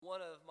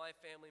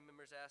my family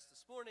members asked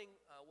this morning,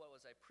 what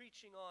was I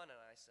preaching on? And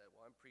I said,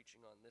 well, I'm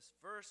preaching on this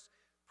verse,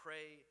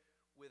 pray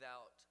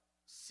without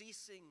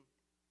ceasing.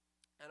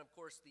 And of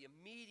course, the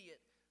immediate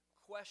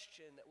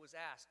question that was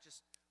asked,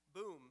 just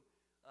boom,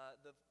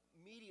 the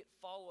immediate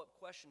follow-up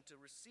question to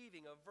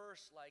receiving a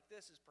verse like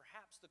this is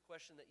perhaps the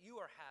question that you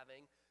are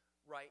having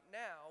right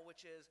now,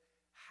 which is,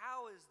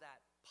 how is that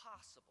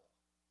possible?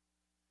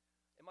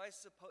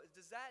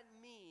 Does that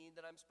mean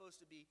that I'm supposed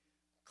to be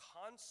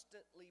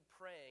constantly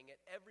praying at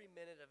every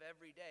minute of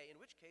every day? In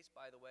which case,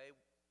 by the way,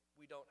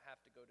 we don't have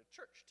to go to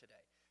church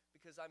today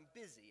because I'm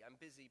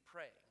busy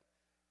praying,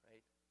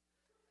 right?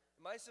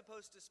 Am I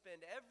supposed to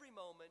spend every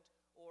moment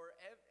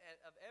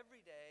of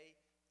every day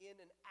in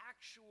an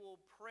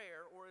actual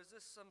prayer, or is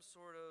this some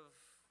sort of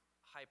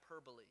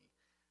hyperbole,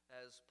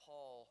 as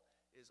Paul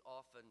is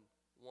often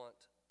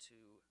wont to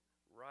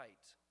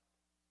write?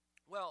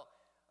 Well,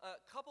 a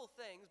couple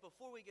things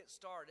before we get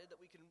started that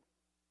we can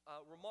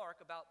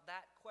remark about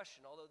that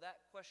question, although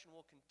that question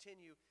will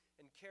continue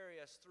and carry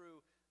us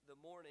through the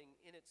morning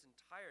in its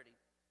entirety.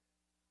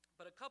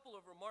 But a couple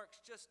of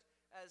remarks just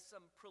as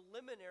some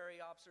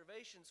preliminary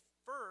observations.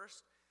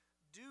 First,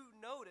 do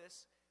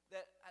notice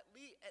that at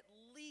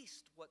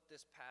least what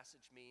this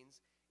passage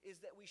means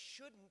is that we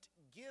shouldn't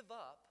give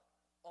up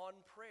on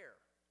prayer.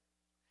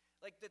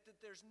 Like that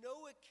there's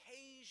no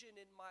occasion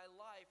in my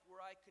life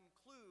where I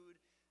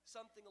conclude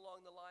something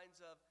along the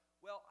lines of,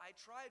 well, I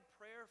tried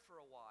prayer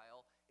for a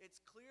while, it's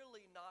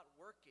clearly not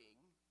working,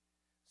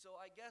 so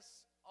I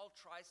guess I'll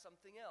try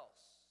something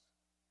else.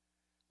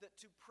 That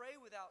to pray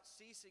without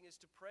ceasing is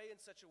to pray in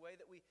such a way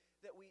that we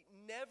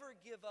never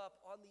give up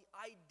on the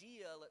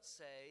idea, let's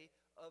say,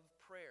 of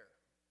prayer.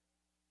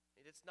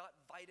 It's not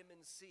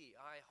vitamin C.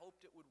 I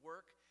hoped it would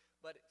work,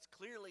 but it's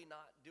clearly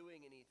not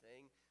doing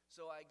anything,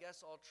 so I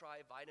guess I'll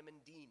try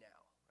vitamin D now,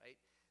 right?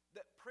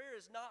 That prayer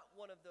is not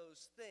one of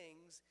those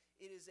things.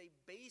 It is a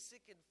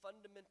basic and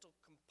fundamental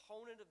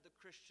component of the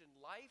Christian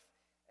life,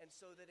 and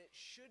so that it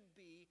should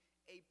be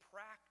a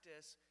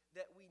practice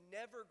that we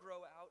never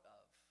grow out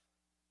of.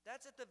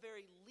 That's at the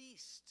very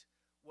least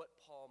what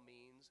Paul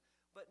means.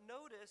 But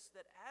notice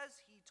that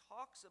as he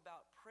talks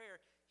about prayer,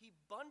 he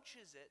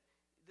bunches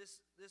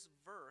this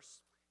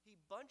verse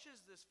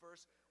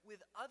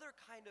with other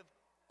kind of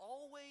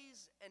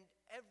always and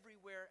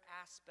everywhere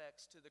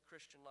aspects to the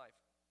Christian life.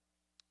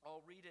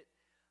 I'll read it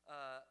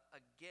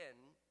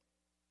again.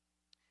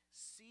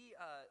 See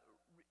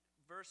in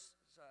verse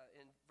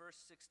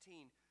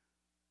 16.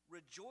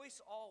 Rejoice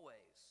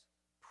always,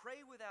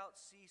 pray without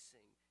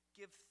ceasing,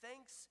 give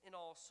thanks in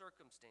all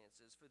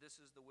circumstances, for this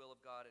is the will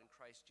of God in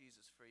Christ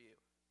Jesus for you.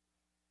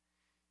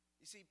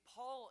 You see,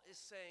 Paul is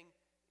saying,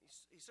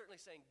 he's certainly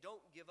saying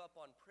don't give up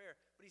on prayer,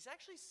 but he's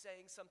actually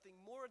saying something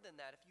more than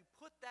that. If you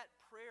put that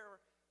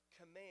prayer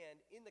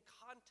command in the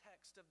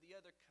context of the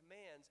other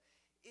commands,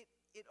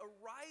 it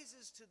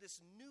arises to this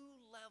new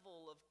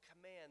level of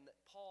command that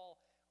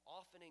Paul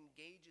often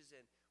engages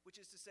in, which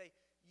is to say,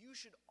 you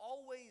should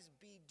always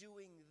be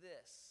doing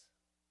this.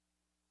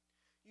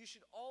 You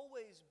should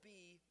always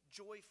be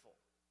joyful.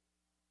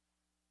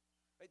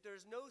 Right?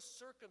 There's no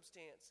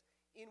circumstance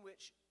in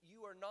which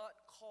you are not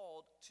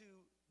called to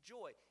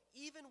joy.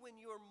 Even when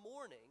you're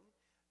mourning,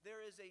 there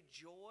is a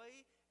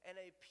joy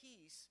and a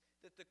peace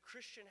that the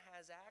Christian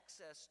has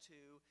access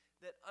to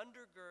that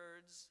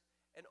undergirds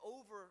and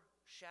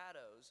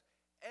overshadows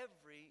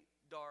every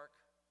dark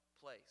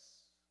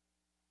place.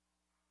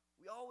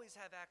 We always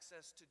have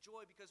access to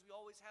joy because we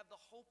always have the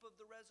hope of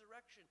the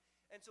resurrection.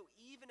 And so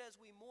even as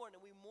we mourn,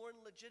 and we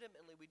mourn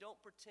legitimately, we don't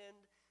pretend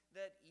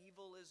that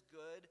evil is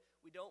good.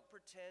 We don't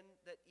pretend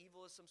that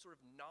evil is some sort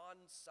of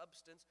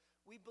non-substance.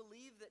 We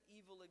believe that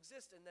evil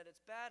exists and that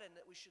it's bad and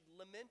that we should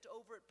lament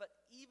over it. But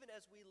even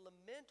as we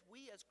lament,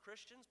 we as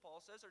Christians,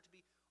 Paul says, are to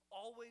be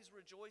always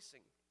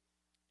rejoicing.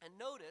 And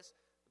notice,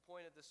 the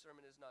point of this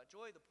sermon is not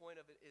joy, the point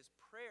of it is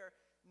prayer.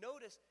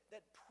 Notice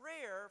that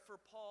prayer for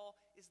Paul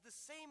is the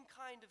same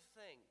kind of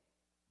thing.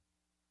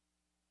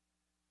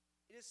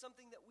 It is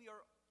something that we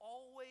are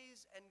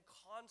always and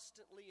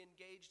constantly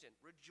engaged in.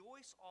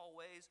 Rejoice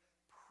always,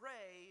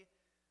 pray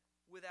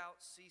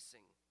without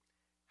ceasing.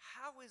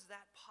 How is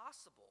that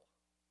possible?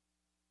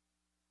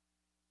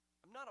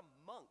 I'm not a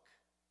monk.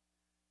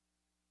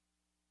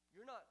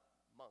 You're not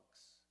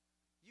monks.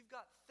 You've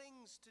got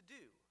things to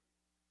do,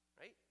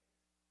 right?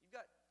 You've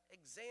got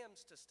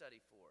exams to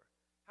study for.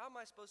 How am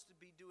I supposed to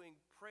be doing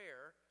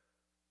prayer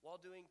while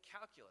doing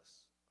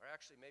calculus? Or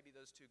actually, maybe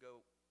those two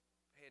go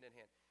hand in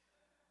hand.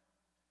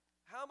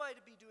 How am I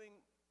to be doing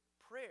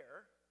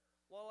prayer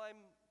while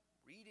I'm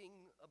reading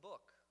a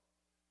book,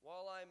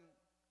 while I'm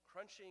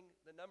crunching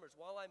the numbers,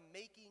 while I'm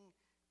making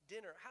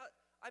dinner?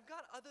 I've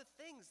got other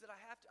things that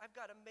I've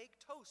got to make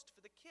toast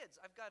for the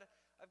kids. I've got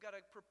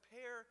to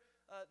prepare,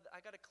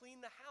 I've got to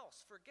clean the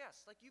house for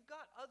guests. Like, you've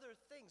got other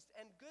things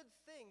and good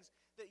things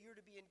that you're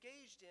to be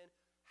engaged in.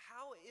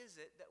 How is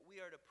it that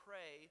we are to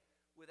pray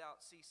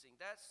without ceasing?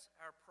 That's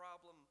our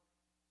problem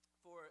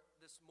for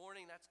this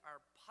morning. That's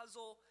our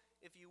puzzle,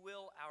 if you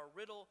will, our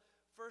riddle.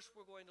 First,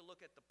 we're going to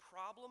look at the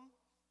problem.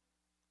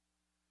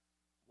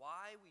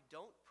 Why why we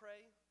don't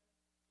pray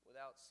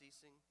without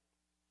ceasing.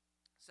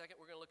 Second,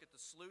 we're going to look at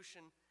the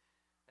solution.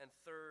 And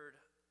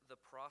third, the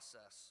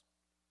process.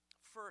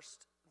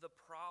 First, the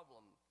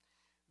problem.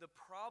 The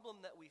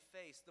problem that we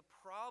face, the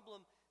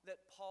problem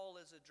that Paul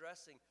is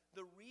addressing,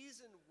 the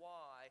reason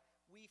why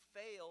we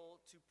fail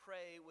to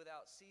pray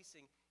without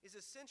ceasing is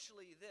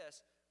essentially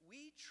this.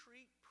 We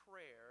treat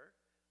prayer,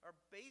 our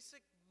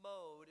basic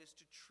mode is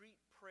to treat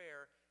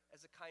prayer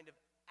as a kind of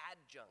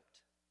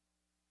adjunct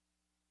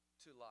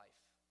to life.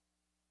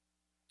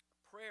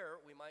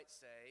 Prayer, we might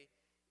say,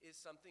 is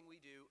something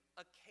we do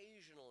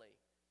occasionally.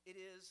 It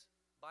is,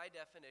 by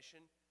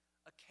definition,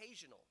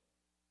 occasional.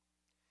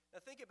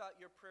 Now think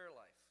about your prayer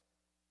life.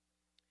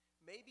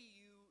 Maybe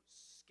you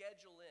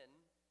schedule in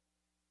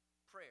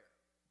prayer,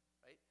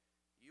 right?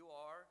 You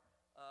are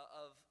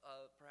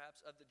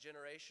perhaps of the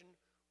generation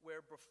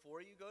where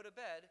before you go to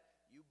bed,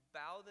 you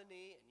bow the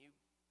knee and you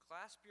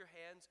clasp your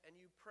hands and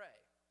you pray.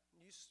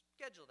 You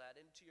schedule that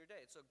into your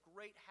day. It's a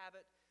great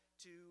habit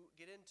to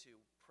get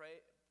into. Pray,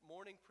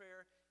 morning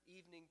prayer,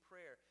 evening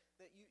prayer.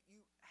 That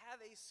you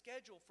have a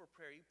schedule for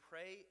prayer. You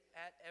pray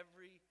at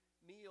every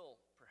meal,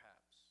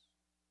 perhaps.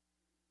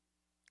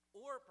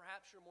 Or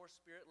perhaps you're more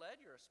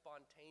spirit-led. You're a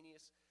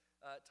spontaneous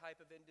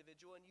type of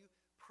individual, and you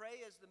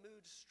pray as the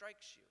mood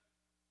strikes you.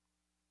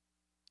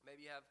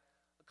 Maybe you have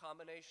a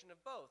combination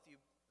of both. You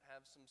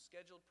have some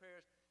scheduled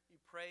prayers. You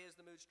pray as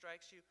the mood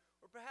strikes you.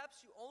 Or perhaps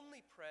you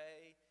only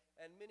pray,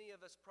 and many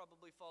of us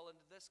probably fall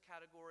into this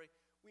category,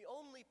 we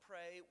only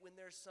pray when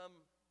there's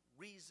some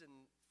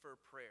reason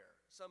for prayer,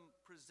 some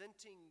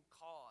presenting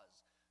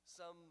cause,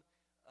 some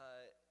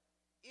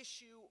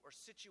issue or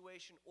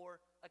situation or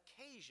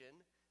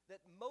occasion that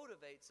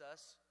motivates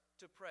us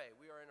to pray.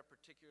 We are in a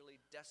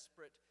particularly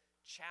desperate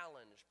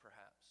challenge,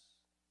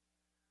 perhaps.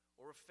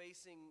 Or we're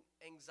facing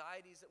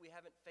anxieties that we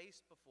haven't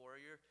faced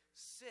before. You're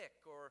sick,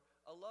 or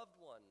a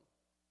loved one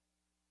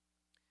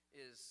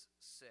is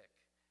sick.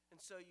 And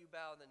so you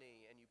bow the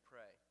knee and you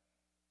pray.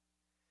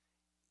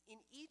 In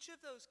each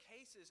of those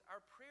cases, our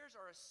prayers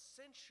are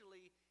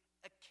essentially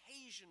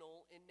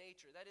occasional in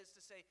nature. That is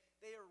to say,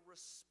 they are a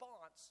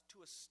response to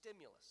a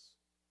stimulus.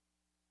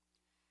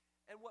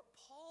 And what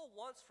Paul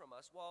wants from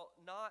us, while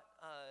not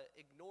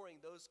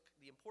ignoring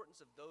the importance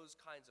of those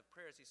kinds of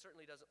prayers, he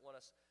certainly doesn't want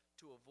us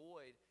to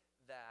avoid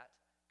that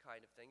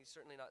kind of thing. He's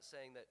certainly not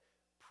saying that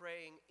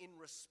praying in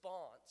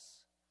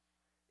response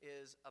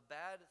is a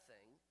bad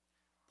thing.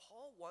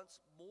 Paul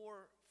wants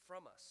more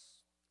from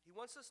us. He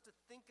wants us to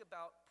think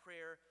about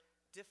prayer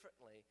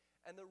differently.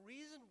 And the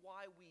reason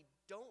why we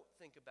don't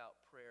think about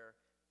prayer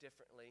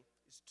differently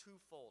is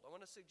twofold. I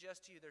want to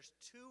suggest to you there's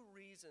two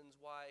reasons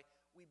why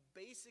we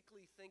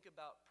basically think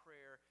about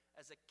prayer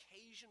as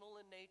occasional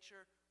in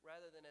nature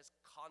rather than as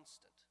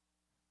constant.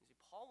 You see,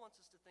 Paul wants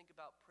us to think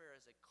about prayer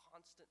as a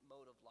constant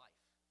mode of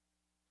life.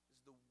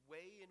 Is the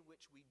way in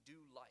which we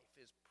do life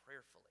is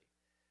prayerfully.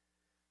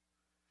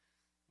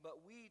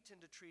 But we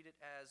tend to treat it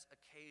as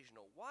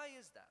occasional. Why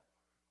is that?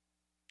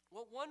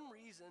 Well, one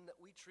reason that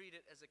we treat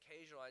it as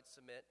occasional, I'd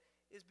submit,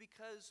 is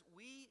because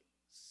we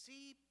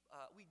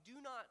do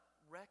not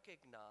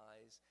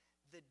recognize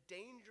the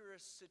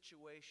dangerous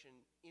situation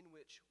in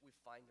which we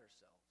find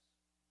ourselves.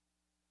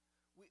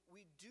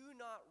 We do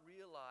not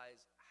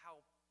realize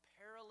how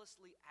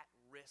perilously at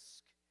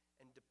risk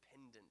and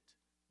dependent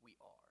we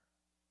are.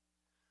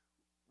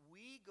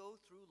 We go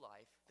through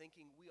life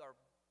thinking we are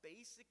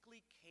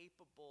basically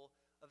capable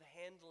of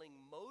handling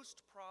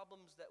most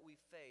problems that we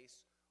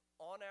face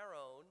on our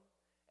own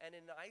and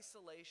in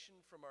isolation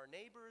from our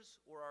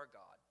neighbors or our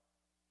God.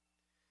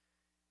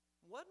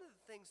 One of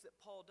the things that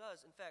Paul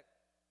does, in fact,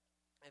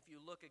 if you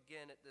look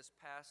again at this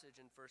passage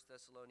in 1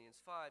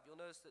 Thessalonians 5,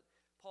 you'll notice that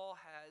Paul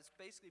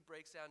basically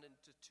breaks down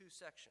into two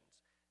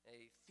sections.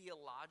 A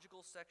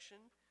theological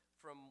section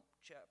from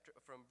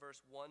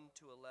verse 1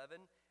 to 11,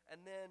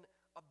 and then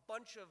a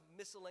bunch of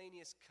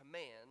miscellaneous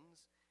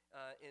commands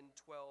in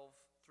 12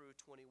 through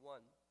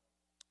 21.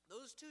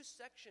 Those two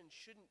sections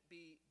shouldn't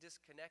be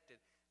disconnected.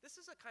 This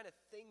is a kind of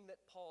thing that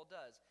Paul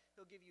does.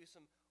 He'll give you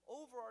some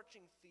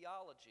overarching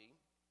theology.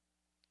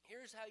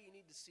 Here's how you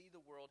need to see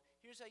the world.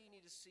 Here's how you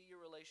need to see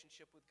your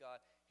relationship with God.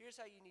 Here's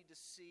how you need to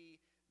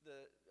see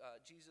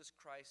Jesus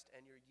Christ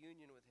and your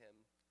union with him.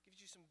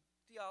 Gives you some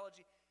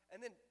theology. And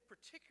then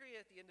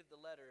particularly at the end of the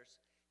letters,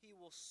 he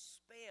will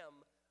spam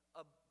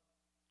a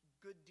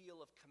good deal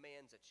of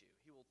commands at you.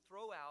 He will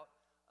throw out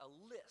a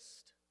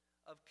list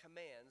of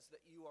commands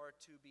that you are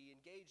to be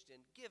engaged in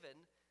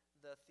given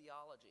the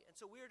theology. And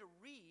so we are to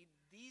read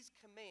these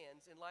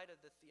commands in light of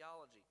the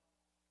theology.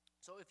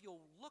 So if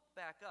you'll look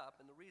back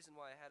up, and the reason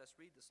why I had us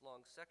read this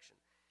long section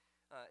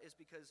is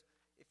because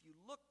if you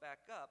look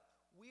back up,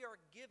 we are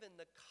given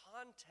the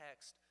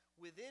context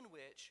within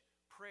which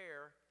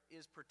prayer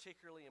is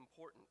particularly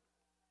important.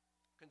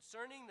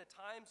 Concerning the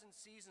times and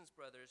seasons,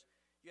 brothers,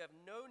 you have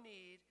no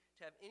need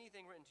to have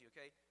anything written to you,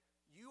 okay?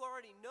 You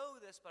already know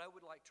this, but I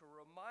would like to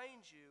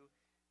remind you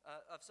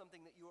of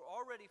something that you are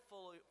already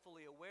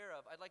fully aware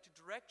of. I'd like to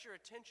direct your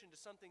attention to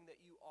something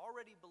that you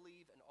already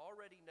believe and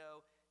already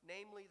know,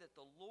 namely that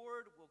the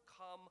Lord will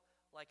come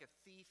like a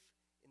thief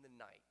in the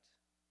night.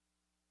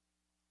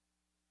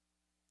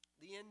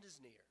 The end is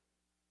near.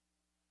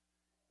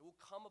 It will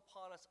come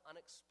upon us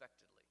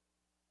unexpectedly.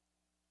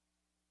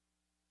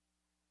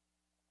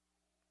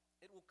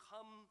 It will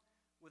come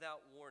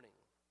without warning.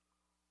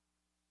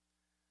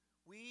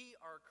 We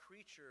are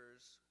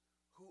creatures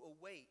who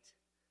await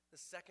the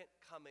second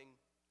coming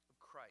of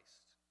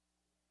Christ.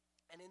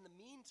 And in the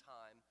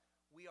meantime,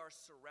 we are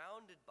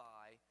surrounded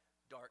by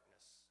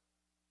darkness.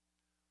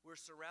 We're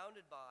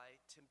surrounded by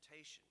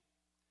temptation.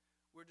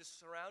 We're just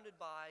surrounded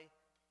by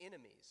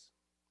enemies.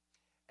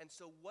 And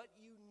so what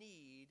you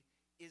need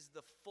is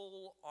the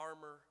full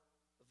armor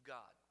of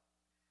God.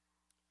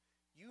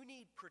 You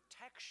need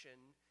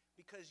protection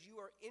because you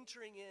are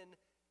entering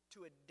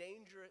into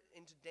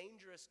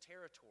dangerous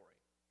territory.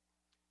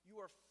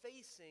 You are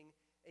facing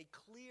a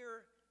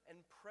clear and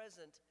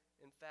present,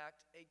 in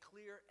fact, a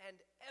clear and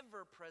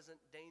ever-present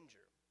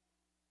danger.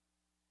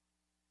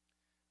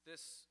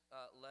 This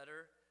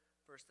letter,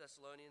 1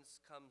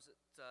 Thessalonians, comes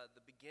at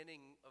the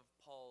beginning of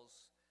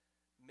Paul's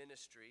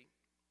ministry.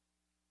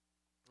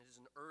 It is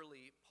an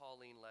early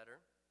Pauline letter.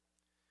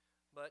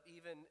 But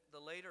even the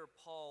later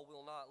Paul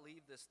will not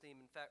leave this theme.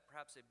 In fact,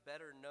 perhaps a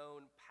better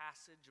known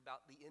passage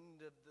about the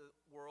end of the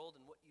world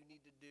and what you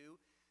need to do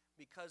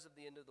because of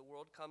the end of the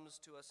world comes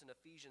to us in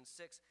Ephesians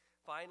 6.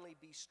 Finally,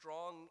 be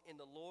strong in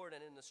the Lord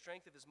and in the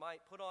strength of his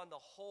might. Put on the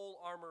whole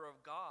armor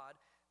of God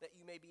that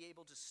you may be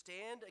able to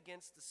stand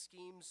against the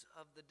schemes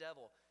of the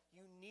devil.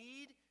 You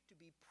need to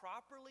be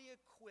properly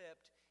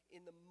equipped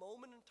in the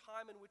moment in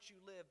time in which you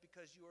live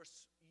because you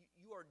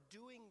are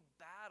doing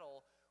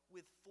battle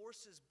with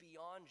forces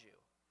beyond you.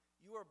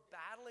 You are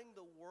battling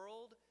the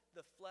world,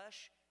 the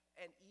flesh,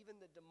 and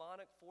even the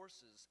demonic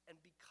forces. And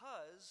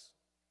because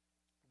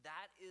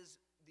that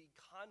is the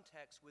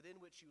context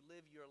within which you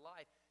live your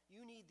life,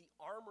 you need the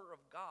armor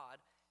of God.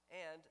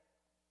 And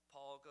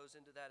Paul goes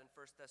into that in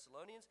 1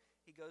 Thessalonians.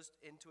 He goes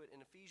into it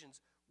in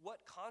Ephesians.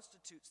 What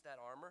constitutes that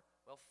armor?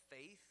 Well,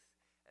 faith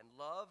and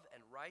love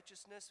and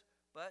righteousness,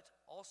 but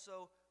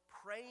also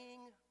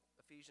praying,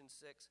 Ephesians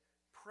 6,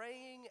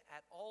 praying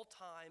at all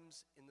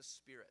times in the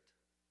Spirit.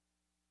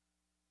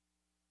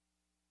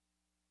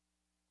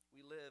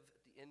 We live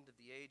at the end of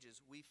the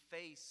ages. We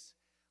face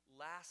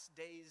last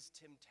days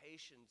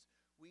temptations.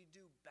 We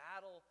do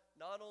battle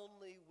not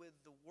only with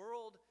the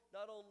world,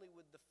 not only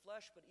with the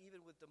flesh, but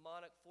even with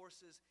demonic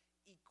forces.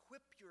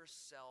 Equip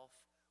yourself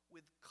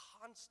with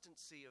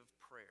constancy of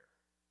prayer.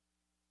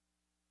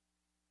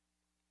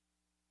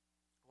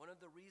 One of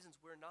the reasons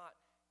we're not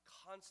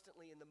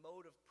constantly in the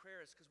mode of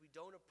prayer is because we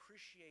don't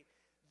appreciate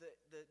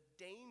the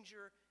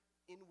danger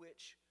in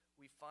which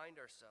we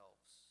find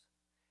ourselves.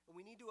 And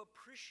we need to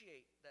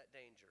appreciate that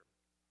danger.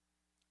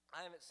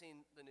 I haven't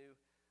seen the new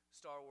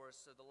Star Wars,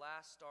 so the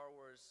last Star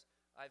Wars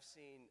I've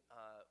seen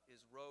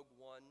is Rogue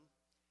One.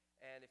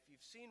 And if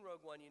you've seen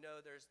Rogue One, you know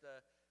there's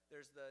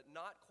the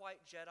not quite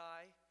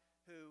Jedi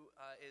who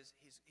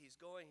he's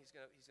going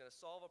to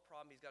solve a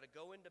problem. He's got to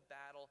go into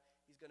battle.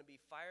 He's going to be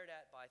fired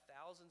at by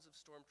thousands of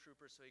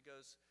stormtroopers. So he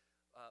goes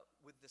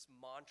with this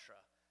mantra,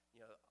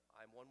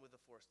 I'm one with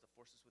the Force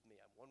is with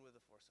me. I'm one with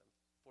the Force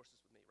is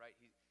with me, right?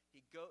 He's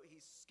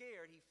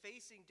scared, he's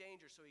facing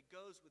danger, so he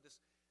goes with this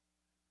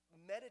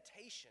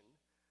meditation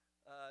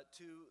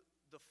to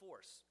the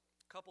Force.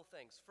 Couple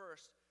things.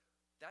 First,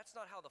 that's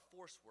not how the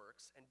Force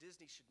works, and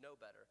Disney should know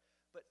better.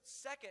 But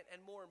second,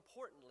 and more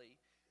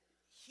importantly,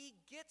 he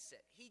gets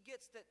it. He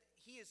gets that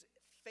he is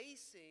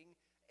facing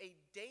a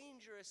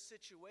dangerous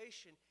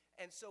situation,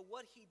 and so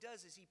what he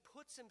does is he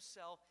puts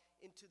himself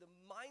into the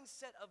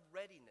mindset of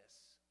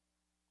readiness.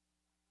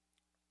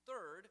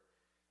 Third,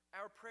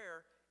 our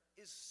prayer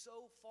is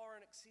so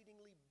far and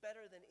exceedingly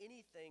better than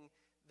anything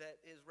that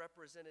is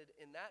represented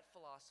in that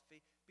philosophy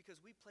because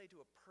we pray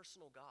to a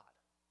personal God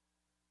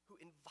who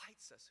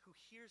invites us, who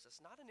hears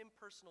us, not an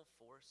impersonal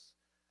force,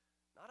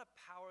 not a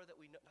power that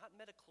we know, not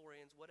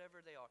midichlorians, whatever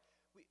they are.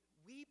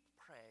 We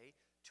pray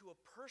to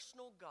a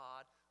personal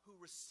God who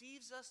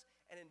receives us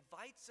and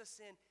invites us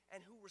in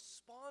and who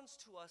responds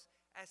to us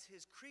as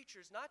his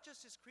creatures, not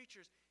just his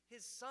creatures,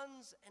 his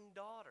sons and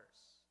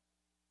daughters.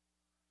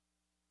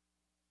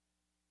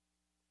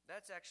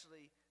 That's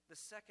actually the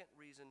second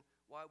reason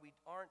why we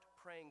aren't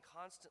praying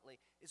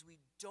constantly is we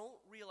don't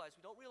realize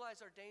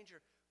our danger,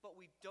 but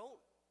we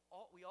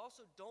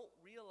also don't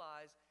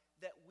realize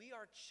that we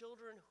are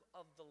children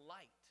of the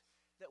light,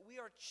 that we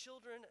are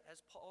children, as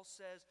Paul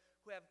says,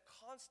 who have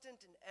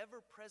constant and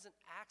ever-present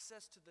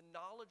access to the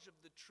knowledge of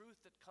the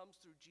truth that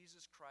comes through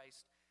Jesus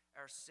Christ,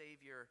 our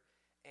Savior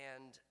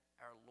and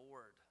our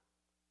Lord.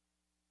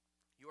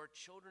 You are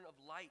children of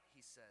light,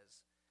 he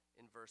says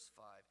in verse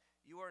 5.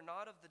 You are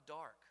not of the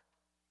dark.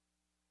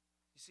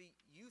 You see,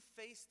 you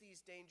face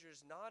these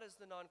dangers not as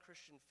the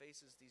non-Christian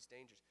faces these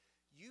dangers.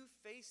 You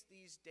face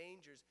these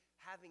dangers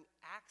having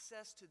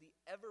access to the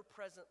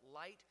ever-present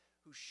light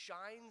who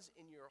shines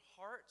in your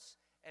hearts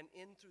and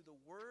in through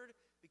the Word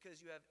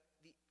because you have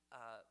the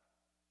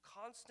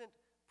constant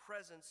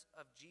presence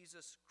of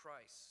Jesus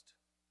Christ.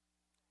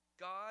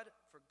 God,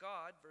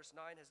 verse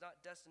 9, has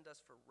not destined us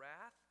for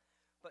wrath,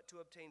 but to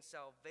obtain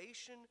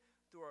salvation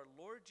through our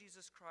Lord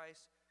Jesus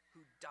Christ,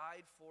 who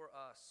died for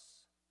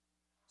us,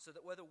 so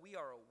that whether we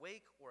are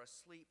awake or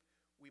asleep,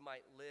 we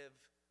might live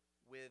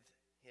with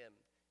him.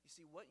 You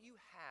see, what you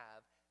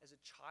have as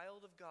a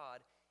child of God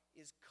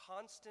is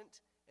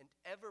constant and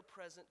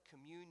ever-present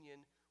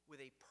communion with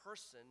a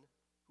person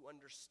who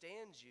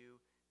understands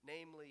you,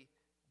 namely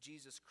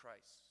Jesus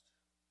Christ.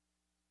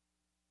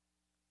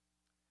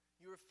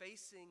 You are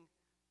facing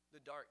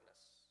the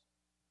darkness,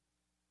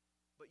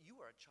 but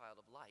you are a child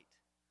of light,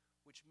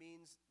 which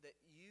means that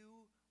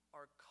you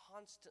are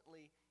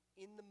constantly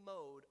in the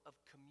mode of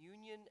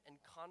communion and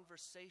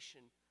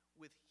conversation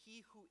with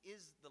he who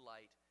is the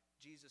light,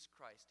 Jesus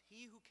Christ.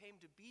 He who came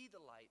to be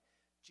the light,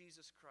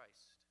 Jesus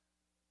Christ.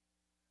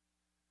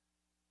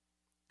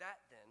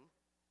 That then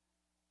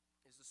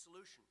is the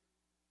solution.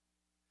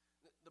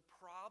 The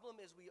problem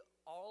is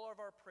all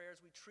of our prayers,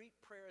 we treat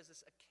prayer as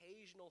this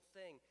occasional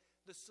thing.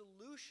 The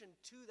solution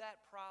to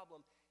that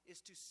problem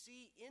is to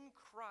see in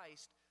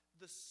Christ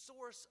the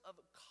source of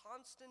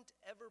constant,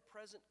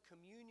 ever-present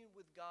communion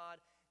with God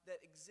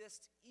that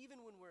exists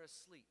even when we're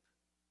asleep.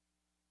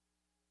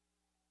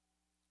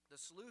 The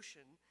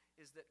solution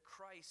is that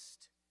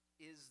Christ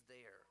is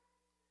there.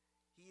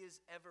 He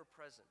is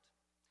ever-present.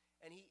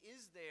 And he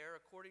is there,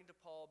 according to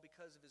Paul,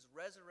 because of his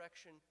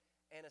resurrection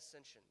and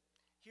ascension.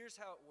 Here's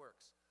how it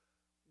works.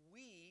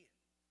 We,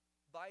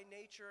 by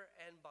nature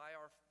and by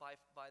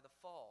the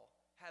fall,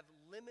 have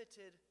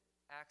limited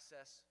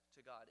access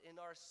to God.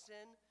 In our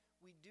sin,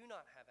 we do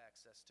not have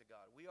access to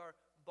God. We are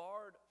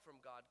barred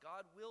from God.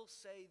 God will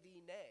say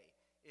thee nay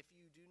if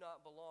you do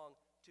not belong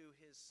to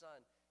his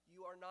Son.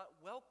 You are not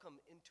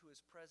welcome into his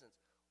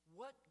presence.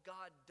 What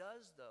God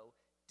does, though,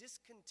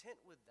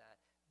 discontent with that,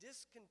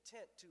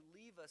 discontent to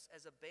leave us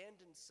as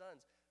abandoned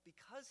sons,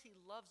 because he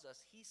loves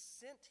us, he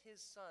sent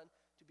his Son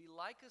to be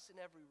like us in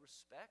every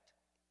respect,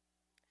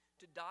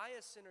 to die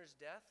a sinner's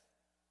death,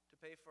 to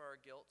pay for our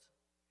guilt,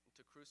 and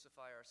to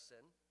crucify our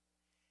sin,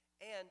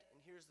 and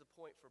here's the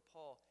point for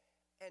Paul,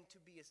 and to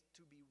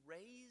be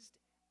raised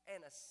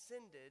and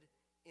ascended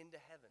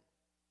into heaven.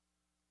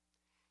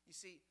 You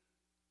see,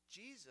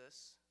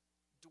 Jesus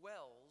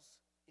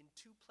dwells in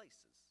two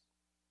places.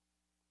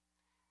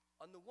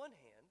 On the one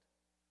hand,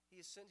 he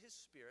has sent his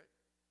Spirit,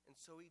 and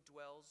so he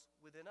dwells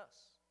within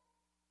us.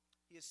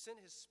 He has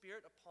sent his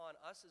Spirit upon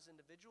us as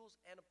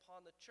individuals and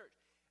upon the church.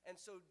 And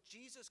so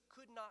Jesus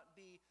could not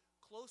be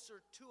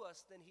closer to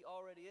us than he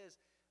already is.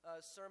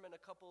 Sermon a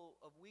couple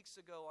of weeks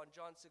ago on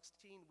John 14,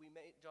 we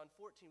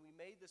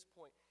made this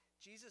point.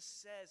 Jesus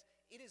says,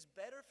 it is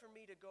better for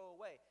me to go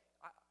away.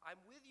 I'm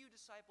with you,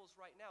 disciples,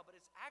 right now, but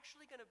it's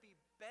actually going to be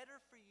better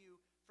for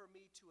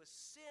me to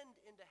ascend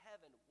into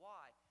heaven.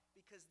 Why?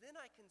 Because then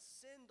I can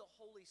send the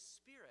Holy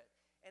Spirit.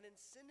 And in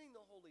sending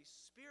the Holy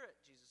Spirit,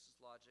 Jesus'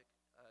 logic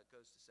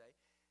goes to say,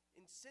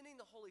 in sending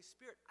the Holy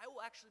Spirit, I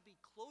will actually be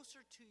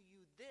closer to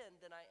you then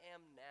than I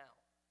am now.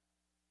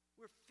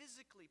 We're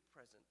physically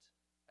present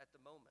at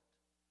the moment.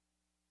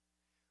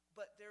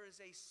 But there is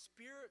a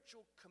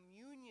spiritual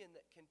communion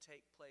that can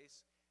take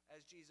place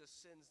as Jesus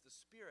sends the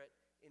Spirit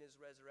in his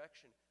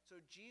resurrection.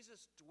 So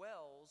Jesus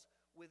dwells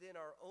within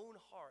our own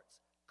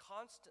hearts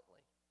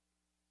constantly.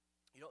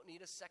 You don't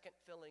need a second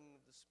filling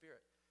of the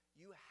Spirit.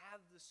 You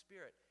have the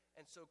Spirit.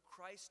 And so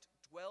Christ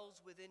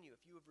dwells within you.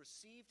 If you have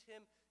received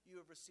him,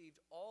 you have received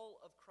all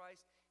of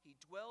Christ. He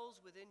dwells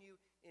within you.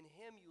 In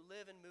him you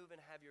live and move and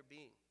have your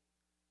being.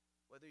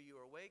 Whether you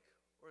are awake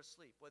or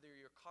asleep, whether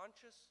you're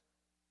conscious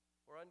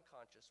or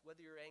unconscious, whether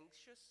you're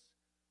anxious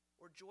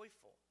or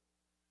joyful,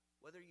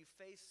 whether you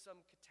face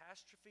some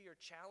catastrophe or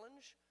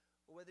challenge,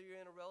 or whether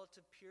you're in a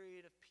relative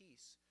period of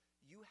peace,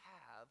 you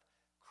have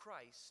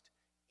Christ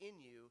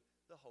in you,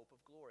 the hope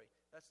of glory.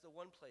 That's the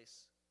one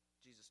place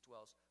Jesus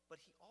dwells.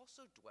 But he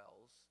also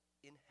dwells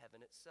in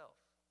heaven itself.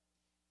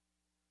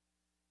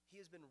 He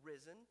has been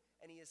risen,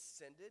 and he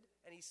ascended,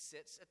 and he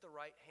sits at the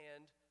right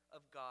hand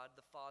of God,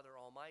 the Father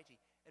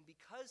Almighty. And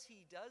because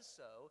he does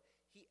so,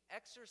 he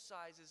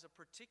exercises a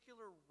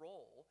particular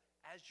role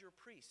as your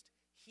priest.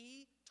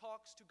 He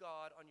talks to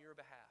God on your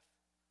behalf.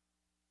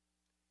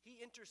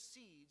 He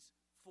intercedes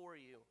for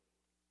you.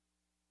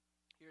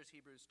 Here's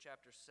Hebrews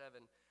chapter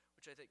 7,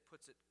 which I think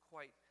puts it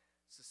quite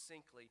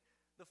succinctly.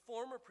 The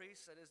former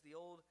priests, that is the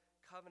old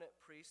covenant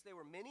priests, they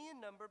were many in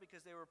number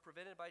because they were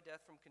prevented by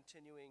death from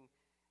continuing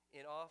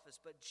in office.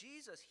 But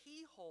Jesus,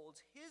 he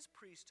holds his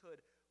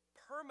priesthood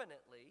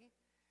permanently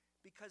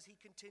because he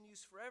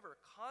continues forever.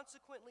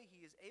 Consequently,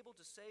 he is able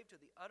to save to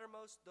the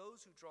uttermost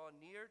those who draw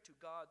near to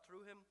God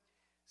through him,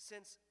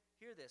 since,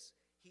 hear this,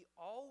 he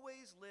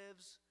always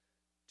lives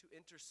to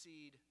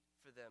intercede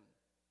for them.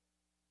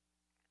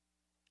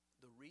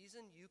 The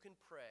reason you can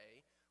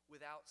pray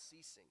without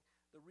ceasing,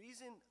 the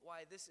reason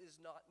why this is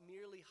not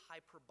merely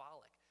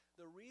hyperbolic,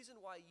 the reason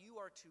why you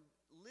are to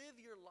live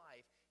your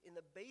life in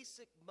the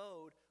basic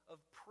mode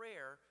of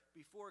prayer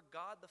before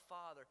God the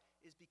Father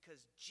is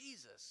because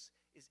Jesus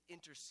is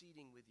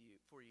interceding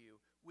for you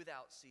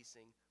without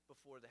ceasing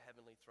before the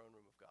heavenly throne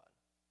room of God.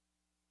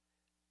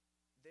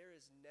 There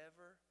is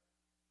never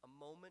a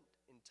moment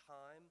in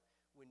time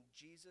when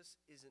Jesus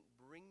isn't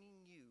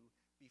bringing you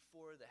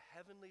before the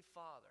Heavenly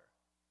Father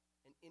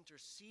and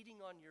interceding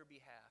on your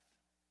behalf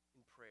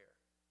in prayer.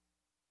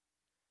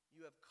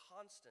 You have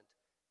constant,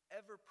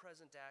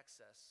 ever-present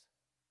access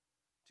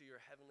to your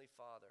Heavenly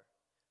Father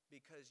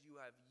because you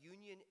have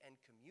union and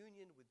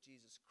communion with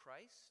Jesus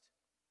Christ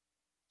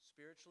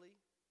spiritually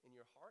in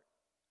your heart,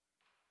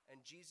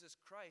 and Jesus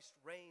Christ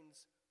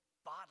reigns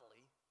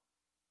bodily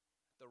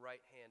at the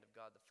right hand of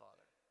God the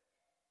Father.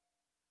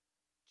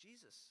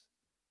 Jesus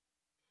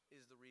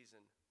is the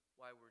reason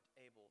why we're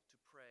able to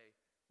pray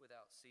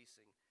without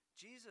ceasing.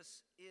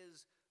 Jesus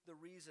is the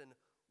reason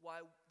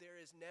why there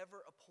is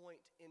never a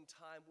point in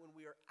time when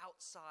we are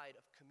outside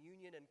of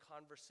communion and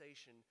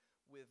conversation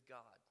with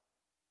God.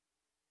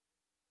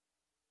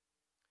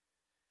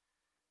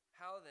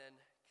 How then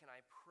can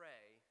I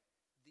pray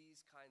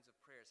these kinds of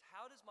prayers?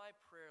 How does my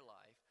prayer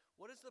life,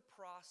 what is the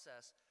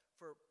process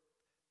for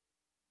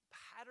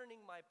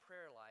patterning my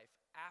prayer life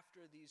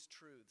after these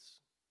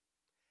truths?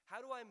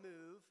 How do I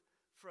move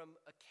from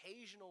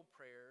occasional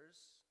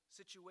prayers,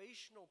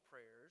 situational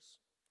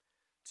prayers,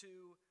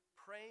 to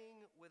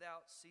praying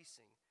without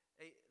ceasing,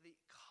 the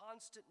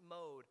constant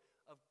mode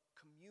of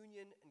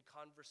communion and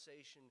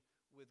conversation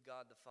with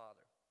God the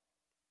Father?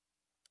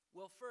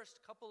 Well,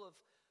 first, a couple of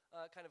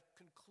kind of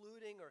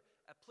concluding or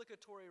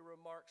applicatory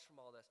remarks from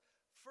all this.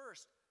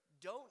 First,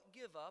 don't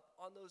give up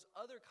on those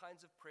other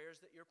kinds of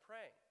prayers that you're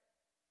praying.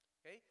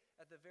 Okay?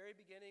 At the very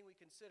beginning, we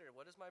consider,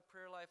 what does my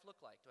prayer life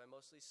look like? Do I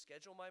mostly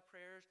schedule my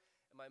prayers?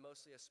 Am I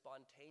mostly a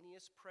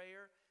spontaneous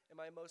prayer? Am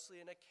I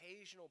mostly an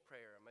occasional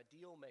prayer? I'm a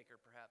deal maker,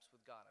 perhaps,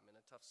 with God. I'm in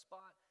a tough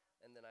spot,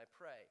 and then I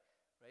pray,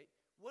 right?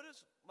 What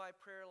does my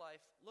prayer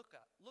life look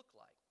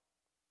like?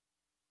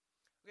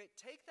 Okay,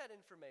 take that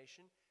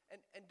information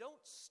and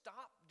don't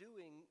stop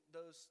doing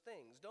those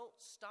things. Don't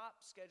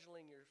stop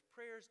scheduling your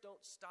prayers.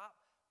 Don't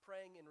stop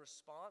praying in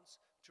response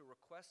to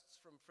requests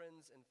from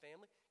friends and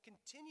family.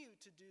 Continue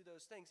to do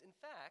those things. In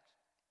fact,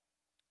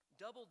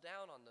 double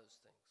down on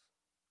those things.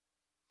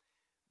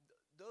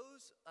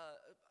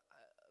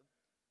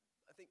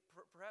 I think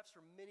perhaps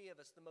for many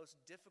of us, the most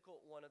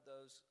difficult one of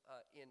those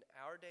in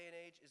our day and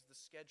age is the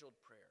scheduled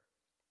prayer.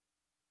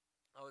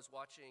 I was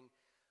watching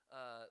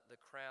The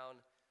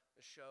Crown,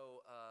 a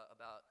show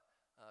about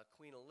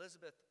Queen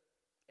Elizabeth,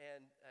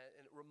 and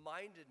it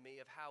reminded me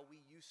of how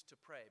we used to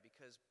pray,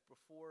 because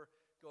before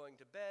going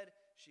to bed,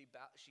 she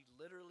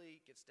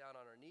literally gets down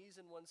on her knees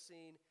in one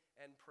scene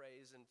and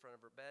prays in front of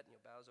her bed,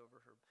 bows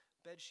over her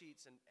bed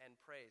sheets and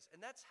prays.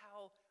 And that's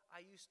how I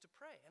used to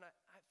pray. And I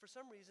for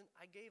some reason,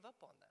 I gave up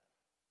on that.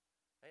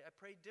 I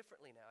pray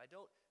differently now. I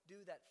don't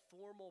do that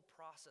formal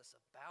process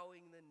of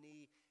bowing the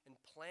knee and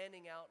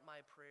planning out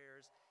my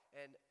prayers.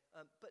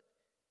 But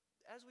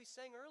as we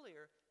sang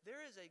earlier,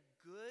 there is a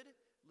good,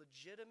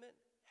 legitimate,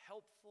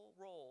 helpful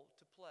role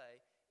to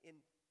play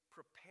in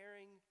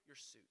preparing your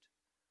suit.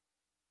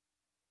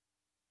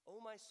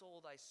 O my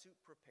soul, thy suit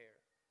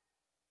prepare.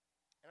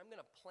 And I'm going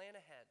to plan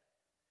ahead.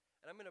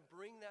 And I'm going to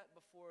bring that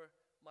before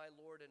my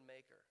Lord and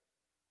Maker.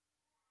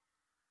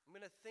 I'm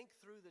going to think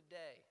through the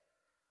day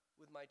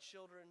with my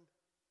children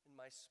and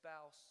my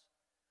spouse.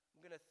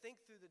 I'm going to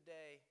think through the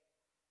day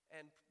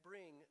and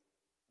bring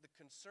the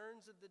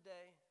concerns of the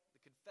day,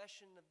 the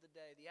confession of the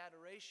day, the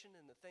adoration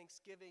and the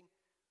thanksgiving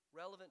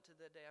relevant to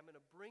the day. I'm going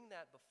to bring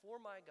that before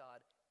my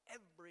God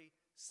every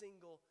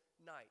single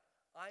night.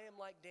 I am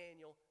like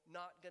Daniel,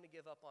 not going to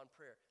give up on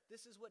prayer.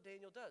 This is what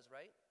Daniel does,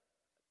 right?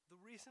 The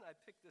reason I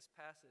picked this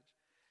passage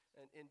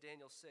in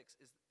Daniel 6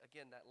 is,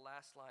 again, that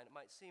last line. It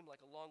might seem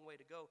like a long way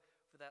to go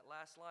for that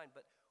last line,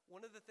 but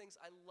one of the things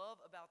I love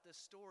about this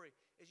story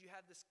is you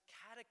have this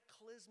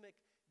cataclysmic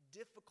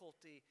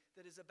difficulty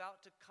that is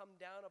about to come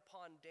down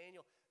upon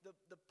Daniel.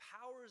 The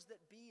powers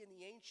that be in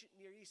the ancient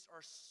Near East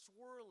are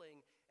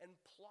swirling and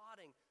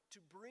plotting to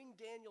bring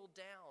Daniel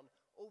down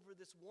over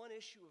this one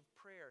issue of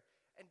prayer.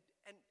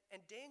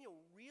 And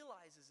Daniel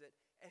realizes it,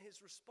 and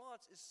his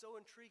response is so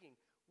intriguing.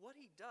 What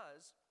he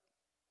does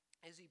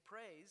is he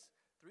prays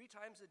 3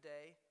 times a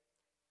day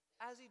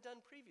as he'd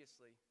done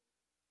previously.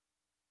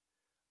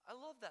 I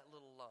love that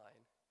little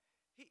line.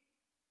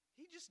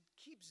 He just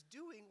keeps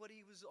doing what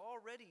he was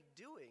already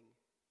doing.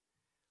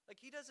 Like,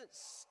 he doesn't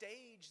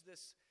stage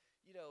this,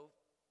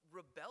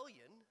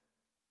 rebellion.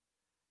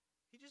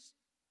 He just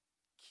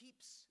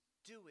keeps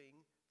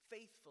doing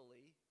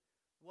faithfully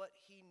what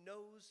he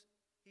knows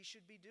he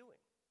should be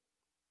doing.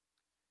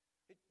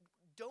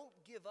 Don't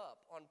give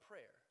up on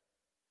prayer.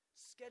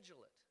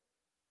 Schedule it.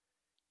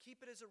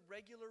 Keep it as a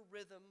regular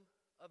rhythm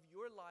of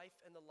your life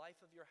and the life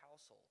of your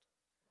household.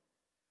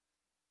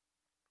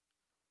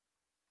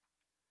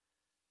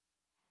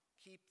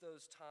 Keep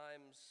those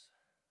times,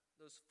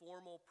 those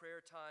formal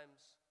prayer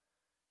times.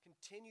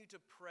 Continue to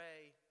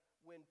pray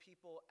when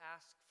people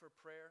ask for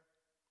prayer.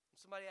 When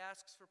somebody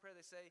asks for prayer,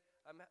 they say,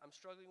 I'm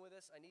struggling with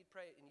this, I need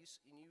prayer. And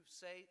you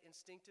say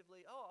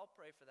instinctively, I'll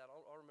pray for that.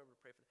 I'll remember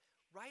to pray for that.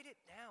 Write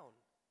it down.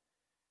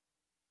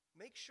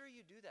 Make sure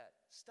you do that.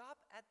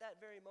 Stop at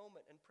that very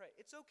moment and pray.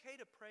 It's okay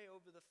to pray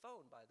over the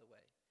phone, by the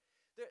way.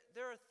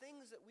 There are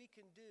things that we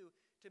can do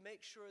to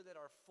make sure that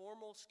our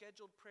formal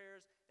scheduled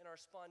prayers and our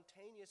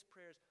spontaneous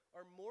prayers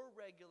are more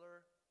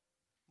regular,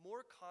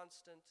 more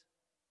constant,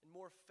 and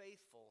more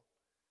faithful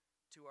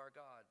to our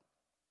God.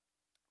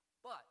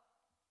 But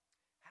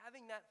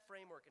having that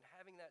framework and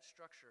having that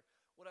structure,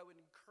 what I would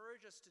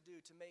encourage us to do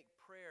to make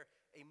prayer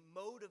a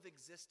mode of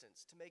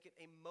existence, to make it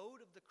a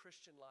mode of the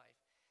Christian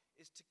life,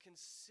 is to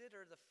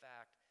consider the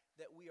fact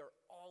that we are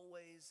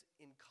always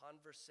in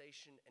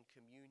conversation and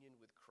communion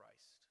with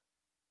Christ.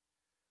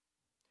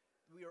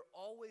 We are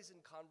always in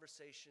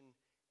conversation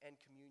and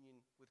communion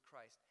with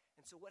Christ.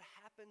 And so what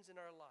happens in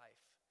our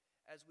life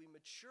as we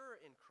mature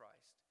in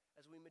Christ,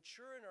 as we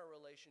mature in our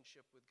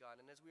relationship with God,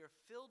 and as we are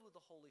filled with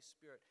the Holy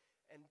Spirit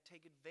and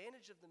take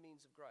advantage of the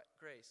means of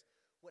grace,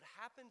 what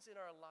happens in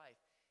our life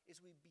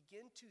is we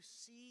begin to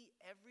see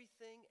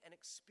everything and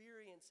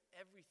experience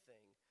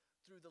everything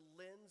through the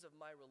lens of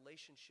my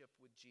relationship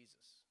with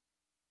Jesus.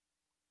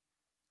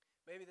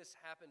 Maybe this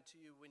happened to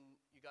you when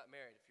you got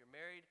married. If you're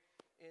married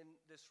in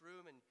this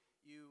room and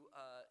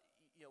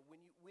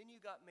when you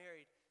got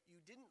married,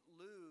 you didn't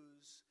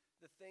lose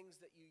the things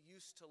that you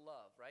used to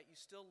love, right? You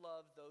still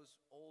loved those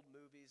old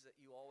movies that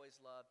you always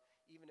loved,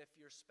 even if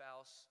your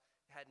spouse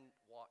hadn't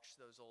watched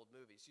those old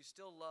movies. You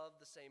still love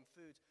the same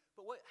foods.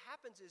 But what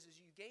happens is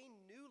you gain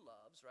new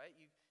loves, right?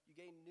 You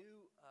gain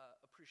new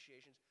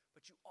appreciations,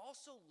 but you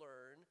also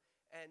learn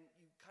and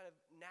you kind of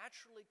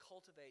naturally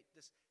cultivate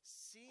this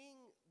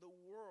seeing the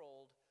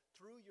world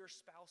through your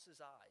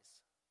spouse's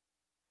eyes.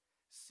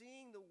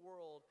 Seeing the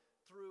world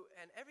through,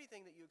 and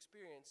everything that you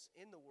experience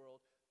in the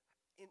world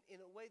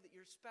in a way that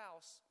your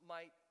spouse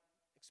might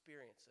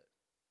experience it.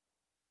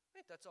 I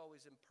think that's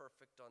always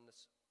imperfect on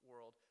this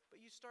world,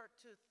 but you start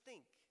to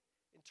think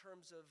in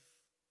terms of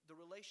the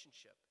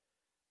relationship.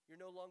 You're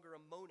no longer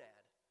a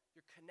monad.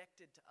 You're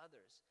connected to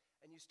others,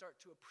 and you start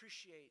to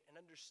appreciate and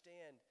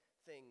understand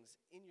things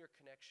in your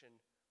connection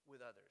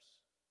with others.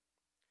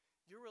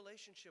 Your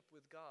relationship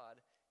with God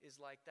is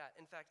like that.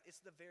 In fact, it's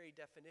the very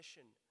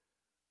definition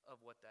of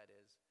what that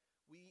is.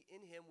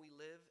 In Him we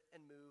live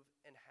and move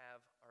and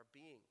have our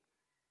being.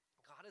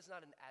 God is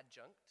not an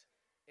adjunct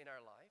in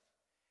our life.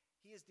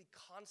 He is the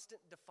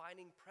constant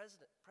defining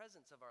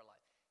presence of our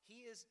life.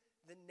 He is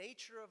the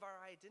nature of our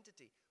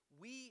identity.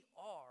 We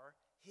are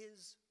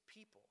His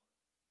people.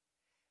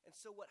 And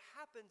so what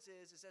happens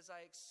is as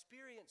I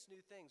experience new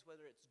things,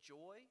 whether it's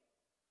joy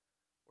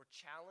or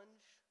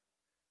challenge,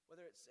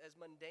 whether it's as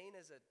mundane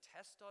as a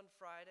test on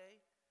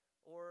Friday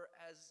or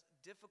as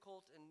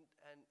difficult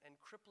and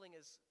crippling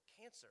as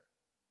cancer,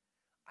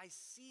 I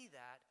see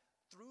that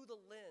through the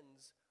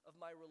lens of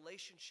my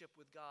relationship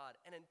with God.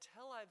 And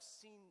until I've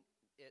seen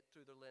it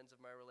through the lens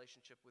of my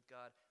relationship with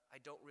God,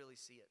 I don't really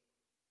see it.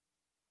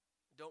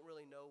 I don't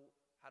really know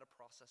how to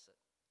process it.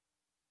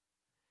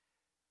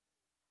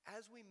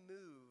 As we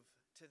move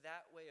to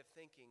that way of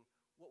thinking,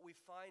 what we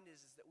find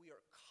is that we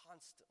are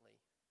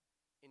constantly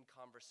in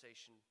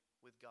conversation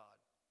with God.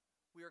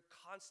 We are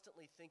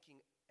constantly thinking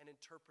and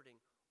interpreting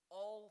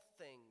all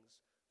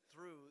things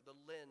through the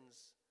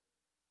lens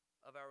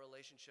of our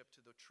relationship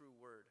to the true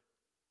word.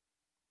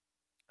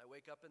 I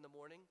wake up in the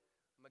morning.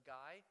 I'm a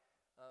guy.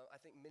 I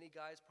think many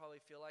guys probably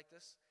feel like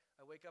this.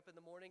 I wake up in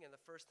the morning and the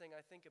first thing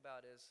I think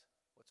about is,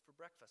 what's for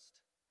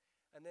breakfast?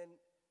 And then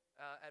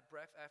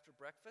after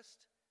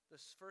breakfast, the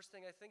first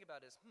thing I think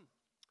about is,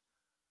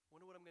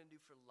 wonder what I'm going to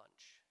do for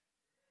lunch.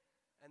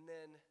 And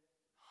then,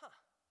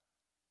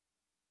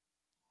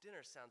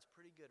 dinner sounds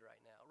pretty good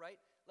right now, right?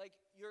 Like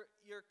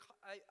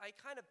I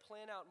kind of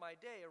plan out my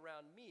day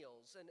around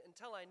meals, and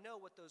until I know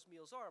what those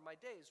meals are, my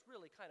day is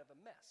really kind of a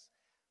mess,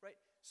 right?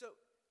 So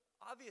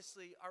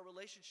obviously our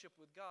relationship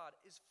with God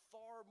is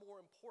far more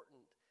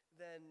important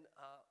than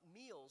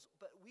meals,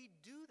 but we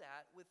do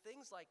that with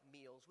things like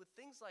meals, with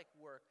things like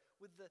work,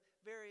 with the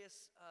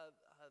various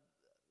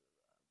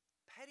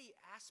petty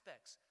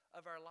aspects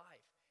of our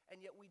life,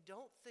 and yet we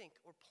don't think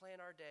or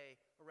plan our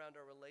day around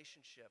our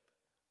relationship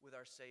with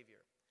our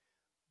Savior.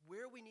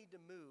 Where we need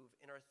to move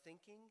in our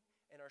thinking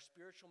and our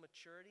spiritual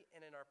maturity and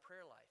in our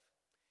prayer life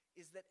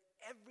is that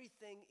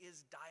everything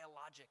is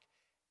dialogic.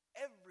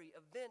 Every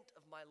event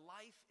of my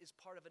life is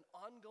part of an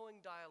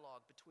ongoing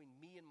dialogue between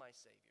me and my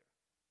Savior,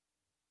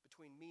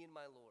 between me and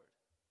my Lord.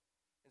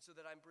 And so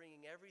that I'm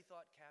bringing every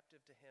thought captive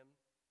to Him.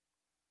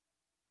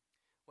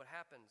 What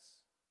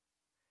happens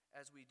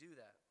as we do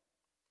that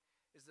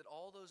is that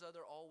all those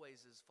other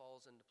alwayses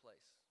falls into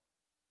place.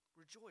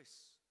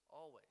 Rejoice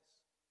always.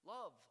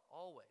 Love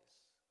always.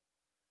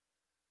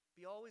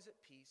 Be always at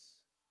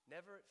peace,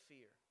 never at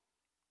fear.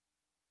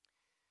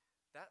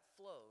 That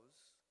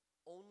flows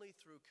only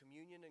through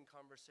communion and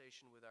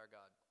conversation with our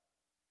God.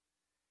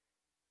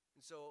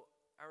 And so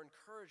our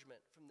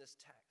encouragement from this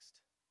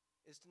text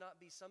is to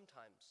not be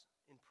sometimes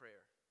in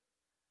prayer,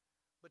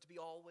 but to be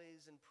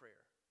always in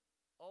prayer.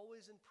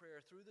 Always in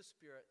prayer through the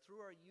Spirit, through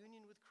our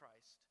union with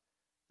Christ,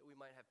 that we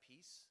might have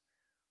peace,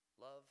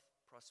 love,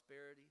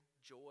 prosperity,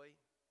 joy.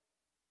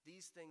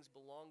 These things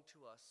belong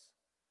to us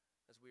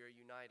as we are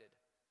united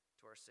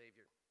to our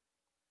Savior.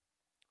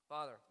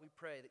 Father, we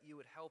pray that you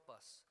would help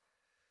us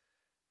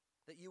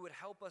that you would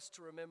help us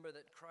to remember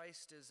that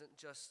Christ isn't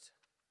just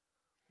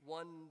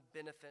one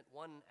benefit,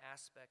 one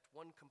aspect,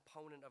 one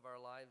component of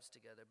our lives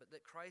together, but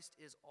that Christ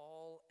is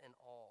all and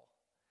all.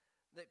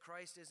 That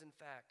Christ is, in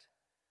fact,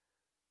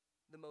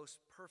 the most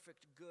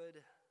perfect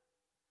good,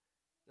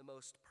 the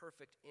most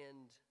perfect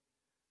end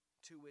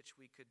to which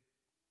we could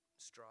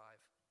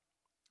strive.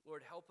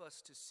 Lord, help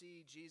us to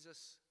see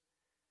Jesus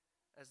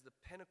as the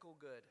pinnacle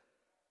good,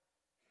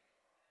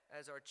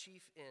 as our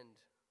chief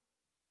end,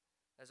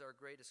 as our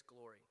greatest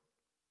glory.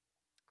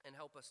 And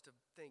help us to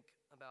think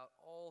about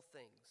all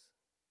things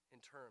in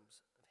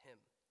terms of him.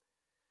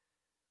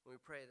 We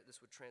pray that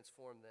this would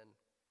transform then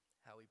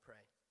how we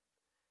pray.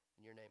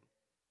 In your name,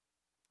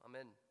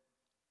 amen.